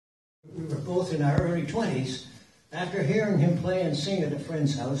both in our early 20s. After hearing him play and sing at a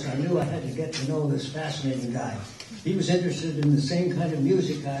friend's house, I knew I had to get to know this fascinating guy. He was interested in the same kind of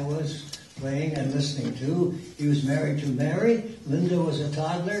music I was playing and listening to. He was married to Mary. Linda was a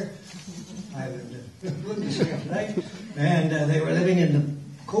toddler. I wouldn't say it tonight. And they were living in the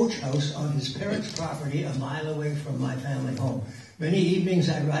coach house on his parents' property a mile away from my family home. Many evenings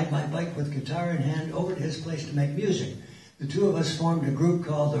I'd ride my bike with guitar in hand over to his place to make music. The two of us formed a group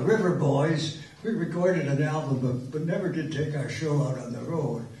called the River Boys. We recorded an album, but never did take our show out on the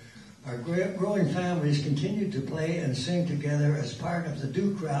road. Our growing families continued to play and sing together as part of the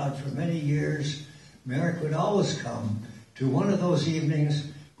Do crowd for many years. Merrick would always come to one of those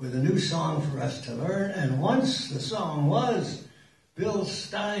evenings with a new song for us to learn, and once the song was Bill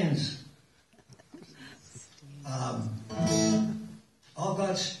Stein's All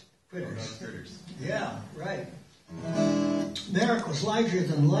God's Critters. Yeah, right. Merrick was larger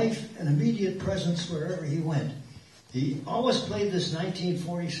than life, an immediate presence wherever he went. He always played this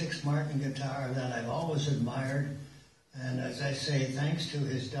 1946 Martin guitar that I've always admired, and as I say, thanks to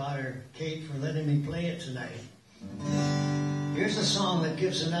his daughter Kate for letting me play it tonight. Here's a song that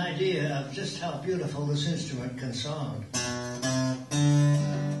gives an idea of just how beautiful this instrument can sound.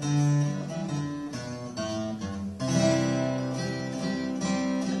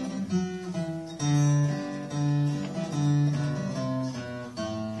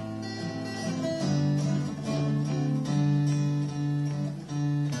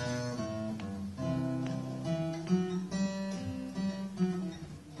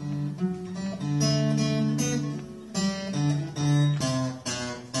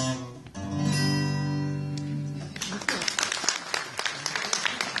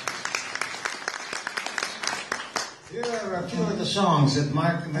 Songs that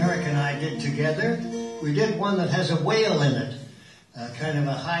Merrick and I did together. We did one that has a wail in it, kind of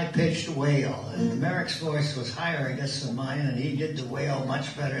a high-pitched wail. And Merrick's voice was higher, I guess, than mine, and he did the wail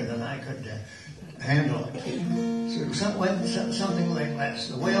much better than I could handle it. So it went something like this.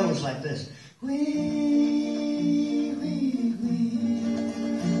 The wail was like this. Wee, wee, wee, wee,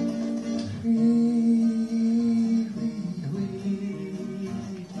 wee, wee.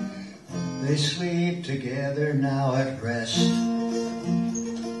 They sleep together now at rest.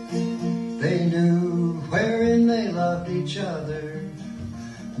 They knew wherein they loved each other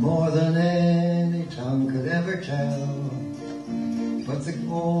more than any tongue could ever tell. But the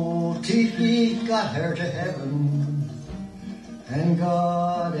old teepee got her to heaven, and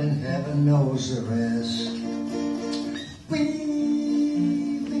God in heaven knows the rest. Wee,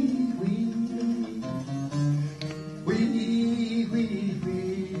 wee, wee, wee, wee,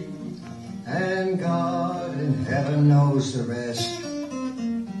 wee, and God in heaven knows the rest.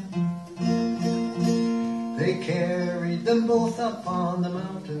 They carried them both up on the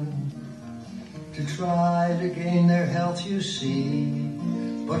mountain to try to gain their health, you see.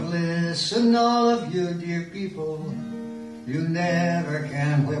 But listen, all of you dear people, you never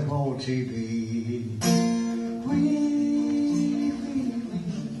can whip old TB. Wee, wee,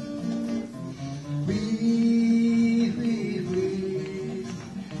 wee, wee, wee, wee,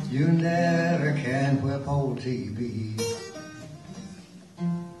 you never can whip old TB.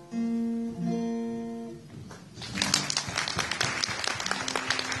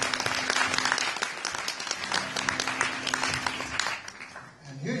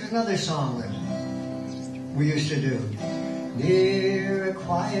 Another song that we used to do. Near a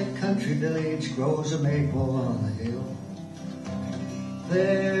quiet country village grows a maple on the hill.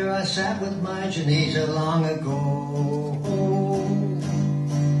 There I sat with my Janita long ago,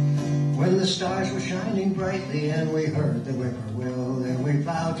 when the stars were shining brightly and we heard the whippoorwill, and we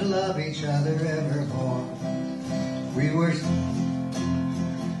vowed to love each other evermore. We were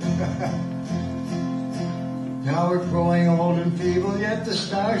Now we're growing old and feeble, yet the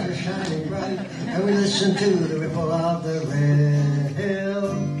stars are shining bright, and we listen to the ripple of the red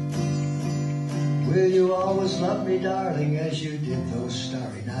hill. Will you always love me, darling, as you did those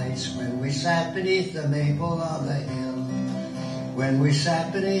starry nights when we sat beneath the maple on the hill? When we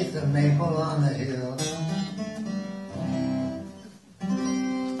sat beneath the maple on the hill.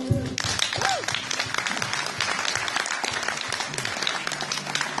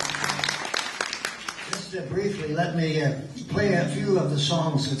 Briefly, let me play a few of the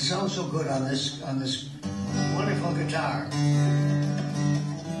songs that sound so good on this wonderful guitar.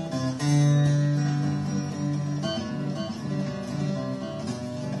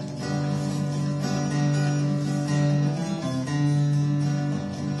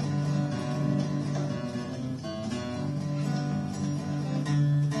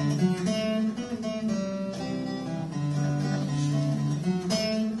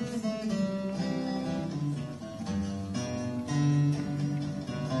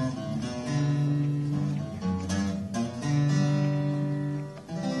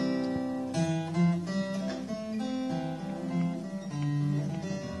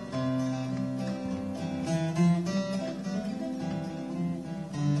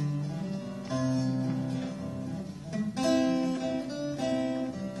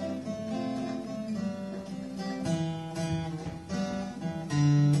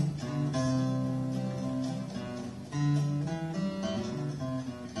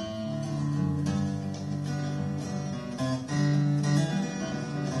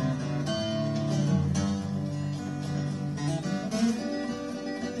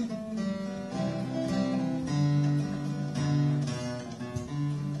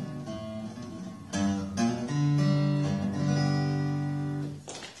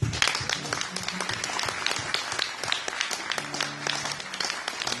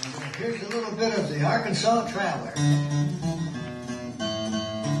 Here's a little bit of the Arkansas Traveler.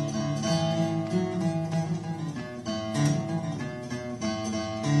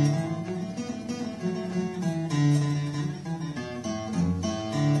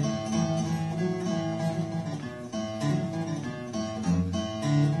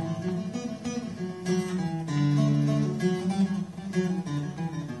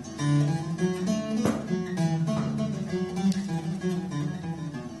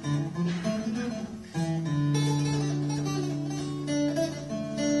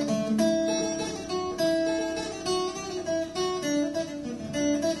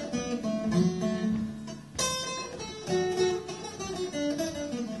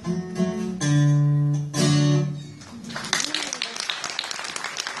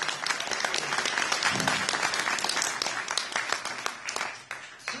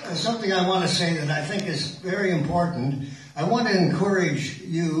 Something I want to say that I think is very important. I want to encourage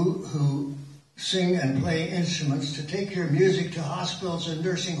you who sing and play instruments to take your music to hospitals and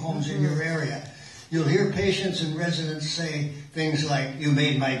nursing homes in your area. You'll hear patients and residents say things like, "You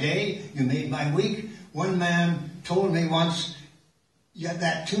made my day, you made my week." One man told me once, "Yeah,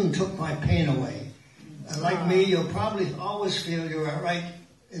 that tune took my pain away." Like me, you'll probably always feel you are right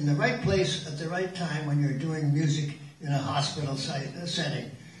in the right place at the right time when you're doing music in a hospital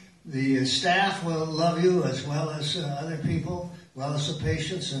setting. The staff will love you as well as other people, as well as the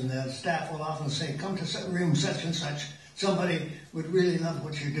patients, and the staff will often say, "Come to room such and such. Somebody would really love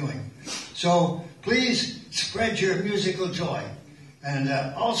what you're doing." So please spread your musical joy. And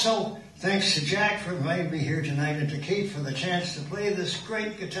also, thanks to Jack for inviting me here tonight, and to Kate for the chance to play this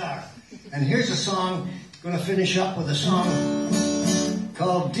great guitar. And here's a song, I'm going to finish up with a song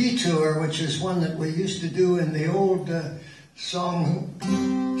called Detour, which is one that we used to do in the old song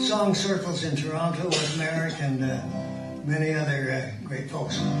circles in Toronto with Merrick and many other great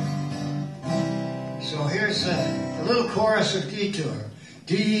folks. So here's a little chorus of Detour.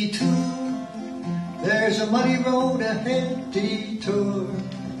 Detour, there's a muddy road ahead, detour.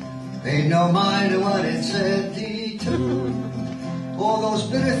 Paid no mind to what it said, detour. All those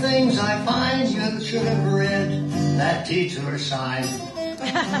bitter things I find, you should have read that detour sign.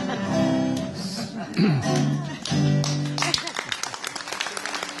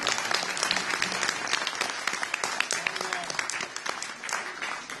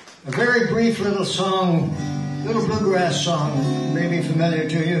 A very brief little song, little bluegrass song, maybe familiar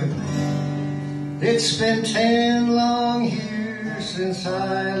to you. It's been 10 long years since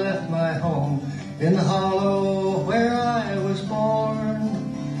I left my home in the hollow where I was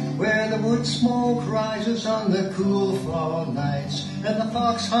born, where the wood smoke rises on the cool fall nights and the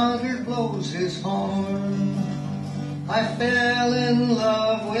fox hunter blows his horn. I fell in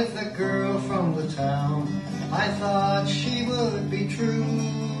love with a girl from the town. I thought she would be true.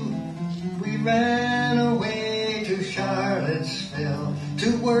 We ran away to Charlottesville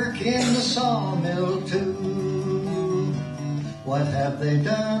to work in the sawmill too. What have they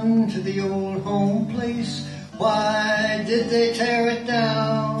done to the old home place? Why did they tear it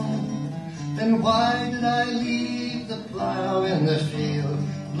down? Then why did I leave the plow in the field,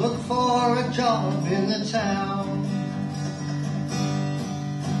 look for a job in the town?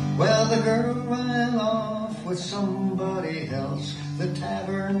 Well, the girl ran off with somebody else. The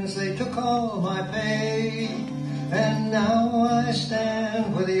taverns, they took all my pay. And now I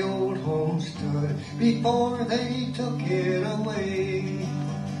stand where the old home stood before they took it away.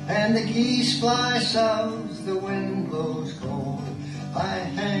 And the geese fly south, the wind blows cold. I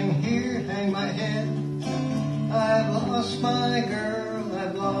hang here, hang my head. I've lost my girl,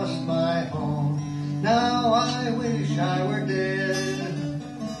 I've lost my home. Now I wish I were dead.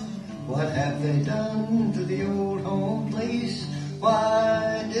 What have they done to the old home place?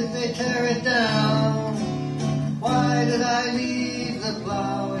 Why did they tear it down? Why did I leave the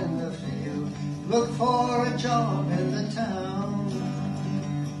plow in the field, look for a job in the town?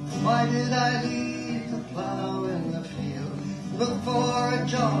 Why did I leave the plow in the field, look for a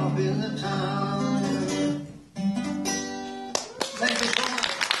job in the town? Thank you.